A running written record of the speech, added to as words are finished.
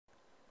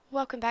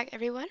Welcome back,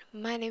 everyone.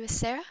 My name is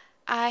Sarah.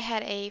 I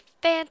had a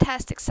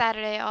fantastic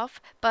Saturday off,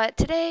 but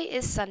today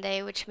is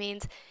Sunday, which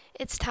means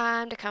it's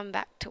time to come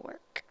back to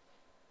work.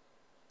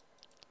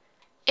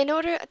 In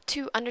order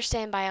to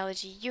understand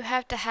biology, you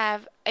have to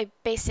have a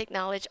basic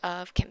knowledge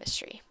of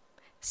chemistry.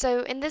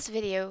 So in this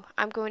video,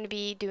 I'm going to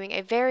be doing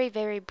a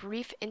very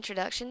brief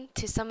introduction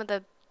to some of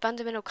the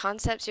fundamental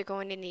concepts you're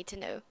going to need to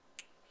know.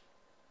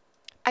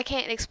 I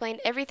can't explain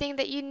everything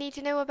that you need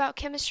to know about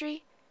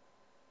chemistry,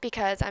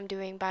 because I'm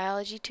doing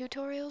biology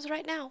tutorials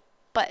right now,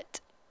 but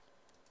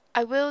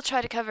I will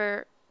try to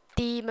cover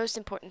the most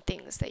important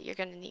things that you're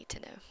going to need to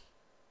know.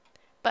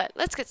 But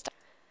let's get started.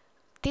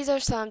 These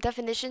are some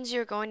definitions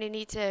you're going to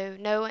need to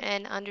know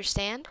and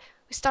understand.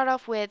 We start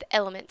off with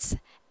elements.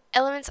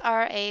 Elements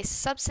are a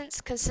substance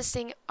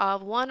consisting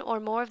of one or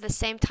more of the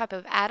same type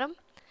of atom.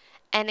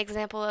 An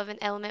example of an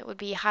element would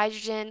be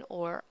hydrogen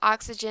or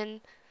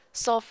oxygen,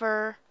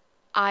 sulfur,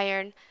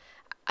 iron.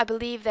 I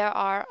believe there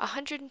are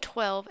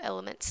 112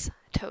 elements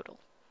total.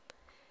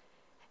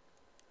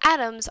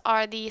 Atoms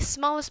are the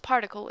smallest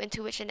particle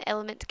into which an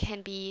element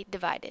can be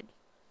divided.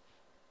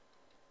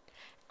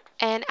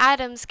 And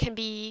atoms can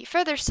be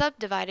further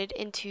subdivided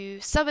into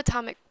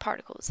subatomic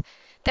particles.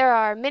 There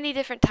are many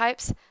different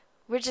types.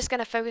 We're just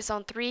going to focus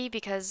on 3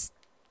 because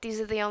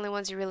these are the only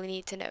ones you really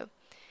need to know.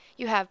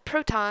 You have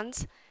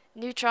protons,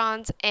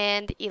 neutrons,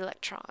 and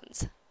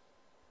electrons.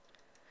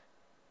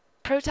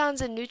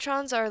 Protons and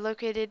neutrons are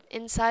located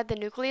inside the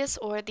nucleus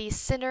or the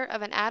center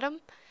of an atom.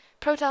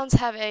 Protons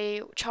have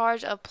a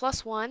charge of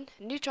 +1,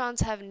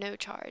 neutrons have no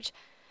charge.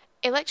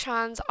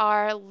 Electrons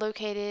are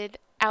located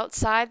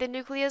outside the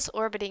nucleus,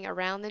 orbiting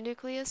around the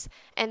nucleus,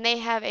 and they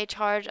have a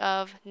charge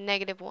of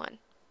 -1.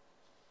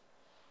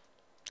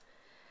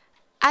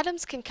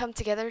 Atoms can come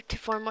together to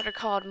form what are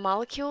called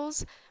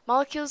molecules.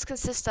 Molecules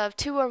consist of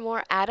 2 or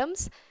more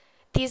atoms.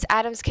 These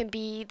atoms can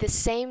be the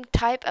same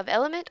type of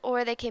element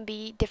or they can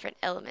be different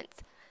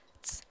elements.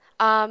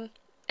 An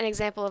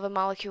example of a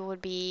molecule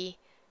would be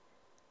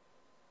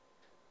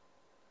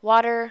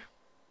water,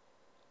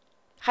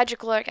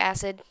 hydrochloric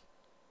acid,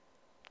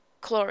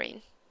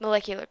 chlorine,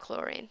 molecular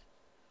chlorine.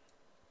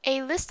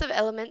 A list of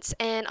elements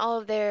and all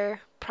of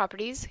their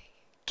properties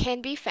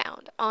can be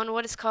found on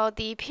what is called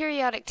the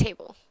periodic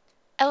table.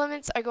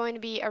 Elements are going to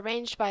be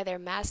arranged by their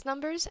mass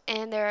numbers,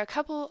 and there are a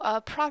couple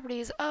of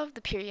properties of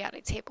the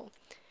periodic table.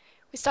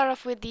 We start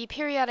off with the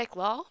periodic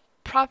law.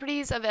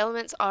 Properties of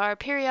elements are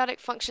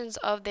periodic functions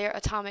of their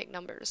atomic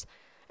numbers,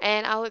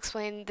 and I'll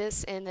explain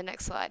this in the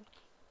next slide.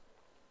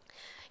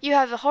 You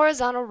have the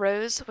horizontal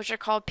rows, which are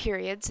called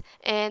periods,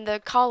 and the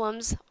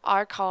columns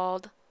are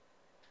called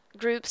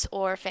groups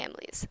or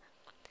families.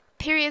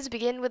 Periods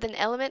begin with an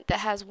element that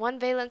has one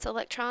valence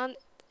electron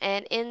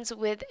and ends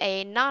with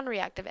a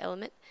non-reactive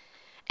element,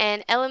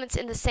 and elements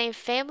in the same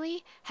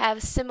family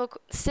have similar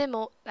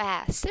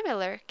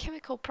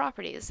chemical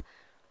properties.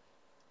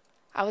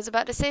 I was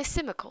about to say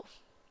simical.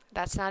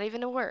 That's not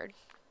even a word.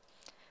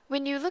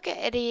 When you look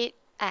at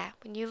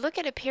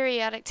a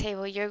periodic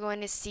table, you're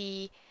going to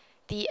see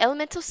the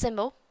elemental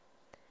symbol,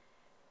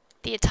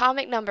 the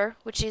atomic number,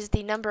 which is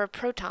the number of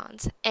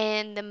protons,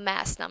 and the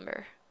mass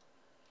number.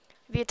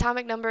 The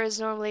atomic number is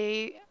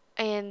normally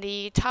in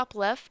the top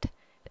left,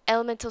 the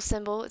elemental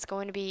symbol is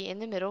going to be in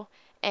the middle,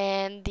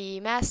 and the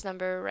mass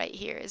number right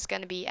here is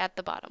going to be at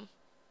the bottom.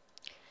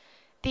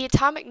 The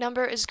atomic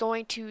number is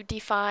going to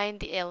define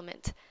the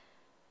element.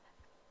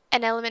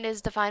 An element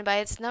is defined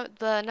by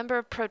the number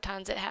of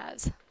protons it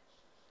has.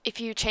 If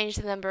you change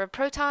the number of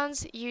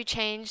protons, you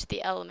change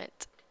the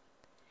element.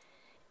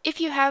 If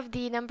you have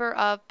the number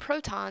of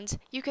protons,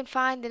 you can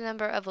find the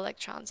number of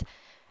electrons.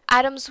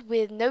 Atoms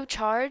with no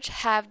charge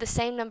have the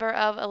same number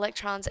of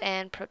electrons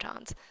and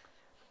protons.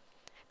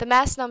 The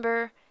mass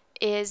number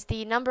is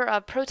the number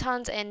of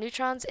protons and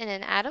neutrons in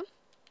an atom.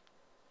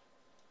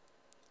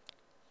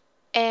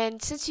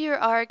 And since you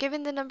are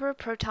given the number of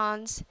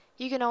protons,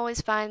 you can always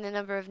find the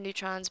number of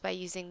neutrons by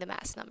using the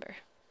mass number.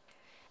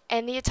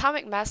 And the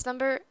atomic mass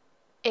number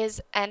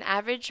is an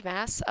average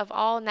mass of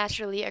all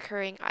naturally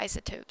occurring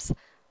isotopes.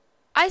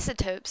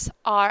 Isotopes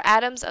are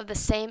atoms of the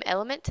same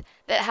element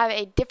that have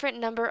a different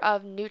number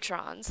of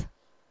neutrons.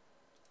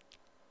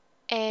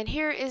 And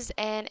here is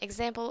an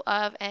example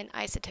of an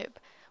isotope.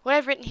 What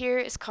I've written here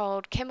is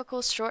called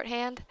chemical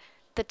shorthand.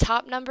 The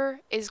top number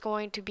is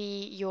going to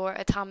be your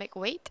atomic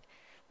weight.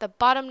 The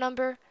bottom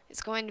number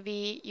is going to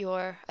be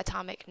your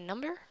atomic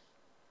number.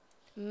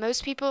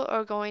 Most people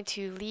are going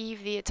to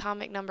leave the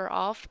atomic number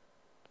off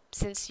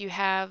since you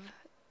have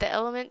the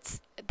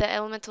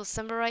elemental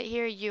symbol right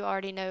here. You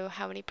already know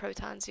how many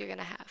protons you're going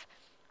to have.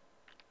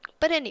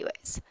 But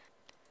anyways,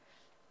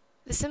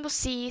 the symbol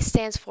C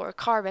stands for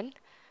carbon.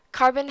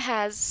 Carbon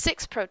has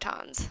 6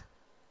 protons.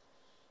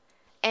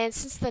 And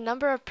since the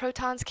number of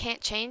protons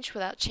can't change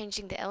without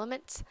changing the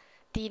elements,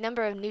 the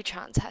number of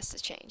neutrons has to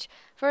change.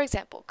 For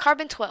example,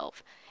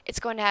 carbon-12, it's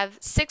going to have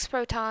 6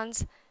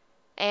 protons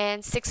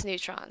and 6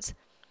 neutrons.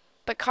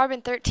 But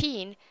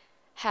carbon-13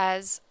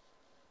 has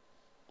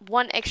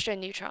 1 extra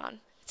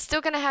neutron. It's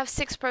still going to have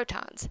 6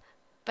 protons,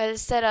 but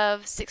instead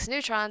of 6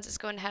 neutrons, it's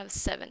going to have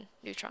 7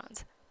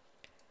 neutrons.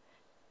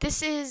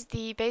 This is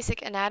the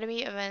basic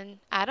anatomy of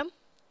an atom.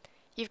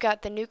 You've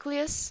got the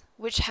nucleus,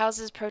 which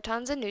houses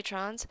protons and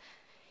neutrons.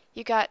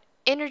 You've got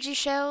energy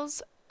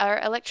shells, or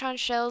electron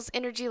shells,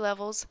 energy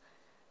levels,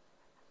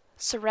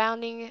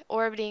 surrounding,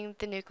 orbiting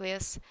the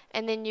nucleus.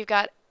 And then you've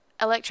got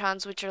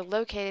electrons, which are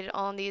located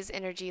on these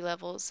energy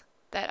levels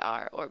that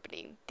are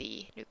orbiting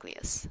the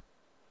nucleus.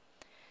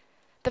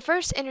 The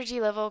first energy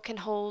level can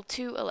hold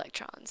 2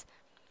 electrons.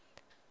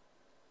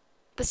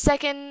 The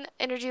second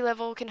energy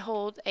level can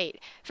hold 8.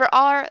 For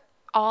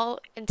all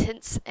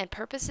intents and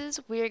purposes,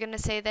 we are going to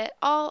say that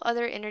all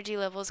other energy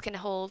levels can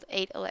hold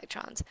 8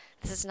 electrons.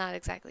 This is not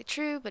exactly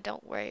true, but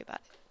don't worry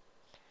about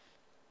it.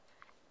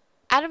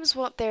 Atoms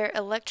want their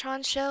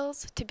electron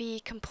shells to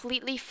be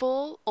completely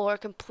full or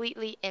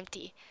completely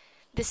empty.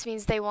 This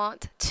means they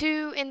want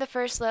 2 in the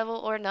first level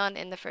or none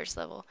in the first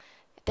level.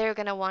 They're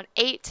going to want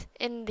 8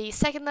 in the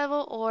second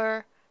level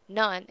or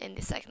none in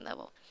the second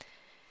level.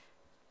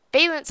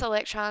 Valence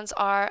electrons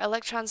are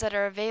electrons that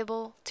are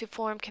available to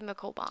form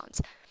chemical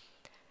bonds.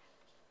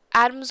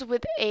 Atoms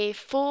with a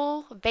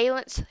full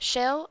valence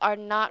shell are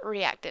not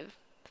reactive.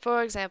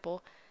 For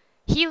example,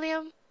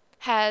 helium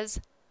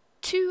has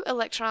 2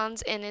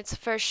 electrons in its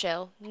first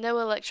shell, no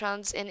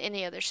electrons in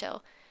any other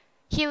shell.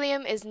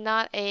 Helium is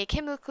not a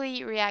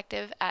chemically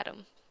reactive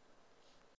atom.